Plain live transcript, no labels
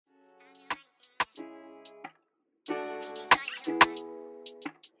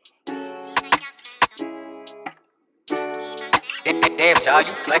Damn, y'all, you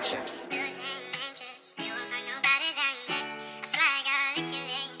flexing.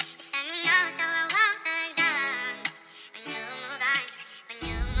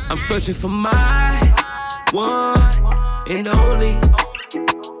 I'm searching for my one and only,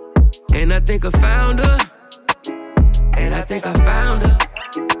 and I think I found her, and I think I found her.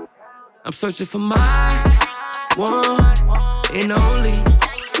 I'm searching for my one and only,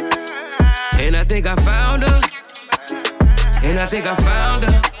 and I think I found her, and I think I found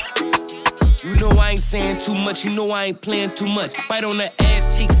her. You know I ain't saying too much, you know I ain't playing too much. Bite on the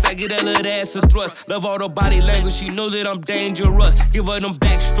ass cheeks, I get that little ass a thrust. Love all the body language, she know that I'm dangerous. Give her them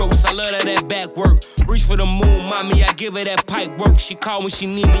backstrokes, I love that back work. Reach for the moon, mommy, I give her that pipe work. She call when she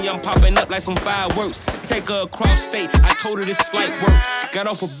need me, I'm popping up like some fireworks. Take her across state, I told her this slight work. Got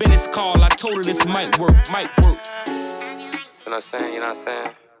off a business call, I told her this might work, might work. You know what I'm saying, you know what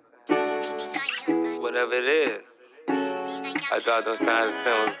I'm saying? Whatever it is. I got those kinds of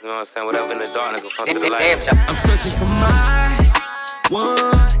feelings, you know what I'm saying? Whatever in the dark, nigga, come to the light. I'm searching for my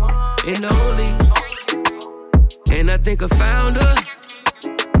one and only, and I think I found her,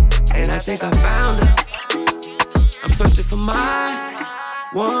 and I think I found her. I'm searching for my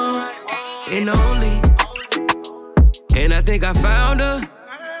one and only, and I think I found her,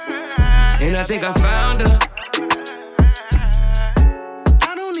 and I think I found her.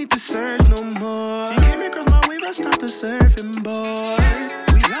 I don't need to search no more. She came across my wave, I stopped the surfing, boy.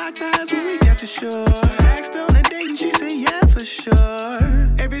 We locked eyes when we got to shore. Asked on a date and she said yeah for sure.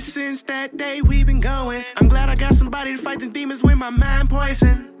 Ever since that day we been going. I'm glad I got somebody to fight the demons with my mind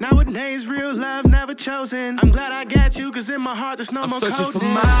poison. Nowadays real love never chosen. I'm glad I got you, cause in my heart there's no more coldness. I'm searching for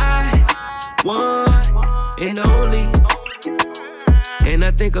my one and only, and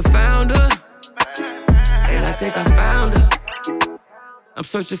I think I found her, and I think I found her. I'm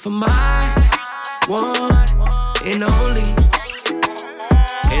searching for my one and only,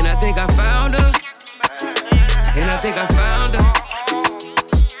 and I think I found her, and I think I found her.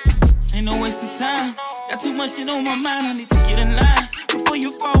 Ain't no wasting time. Got too much shit on my mind, I need to get in line. Before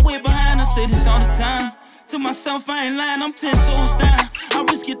you fall way behind, I say this all the time. To myself, I ain't lying, I'm 10 toes down. I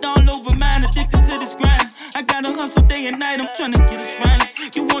risk it all over mine, addicted to this grind. I gotta hustle day and night, I'm tryna get this right.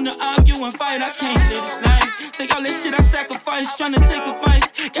 You wanna argue and fight, I can't let it slide. Take all that shit I sacrifice, tryna take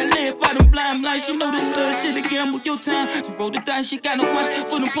advice. Got led by them blind lights, you know this little shit to gamble your time. To roll the dice, you gotta watch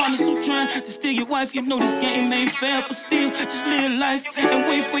for them partners who trying to steal your wife. You know this game ain't fair, but still, just live life and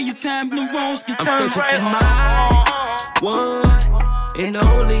wait for your time. The wrongs get turned right. I'm searching for my one and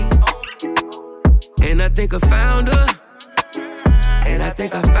only, and I think I found her, and I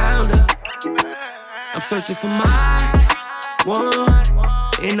think I found her. I'm searching for my one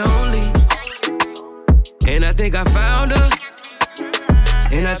and only, and I think I found her,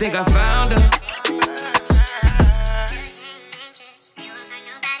 and I think I found her.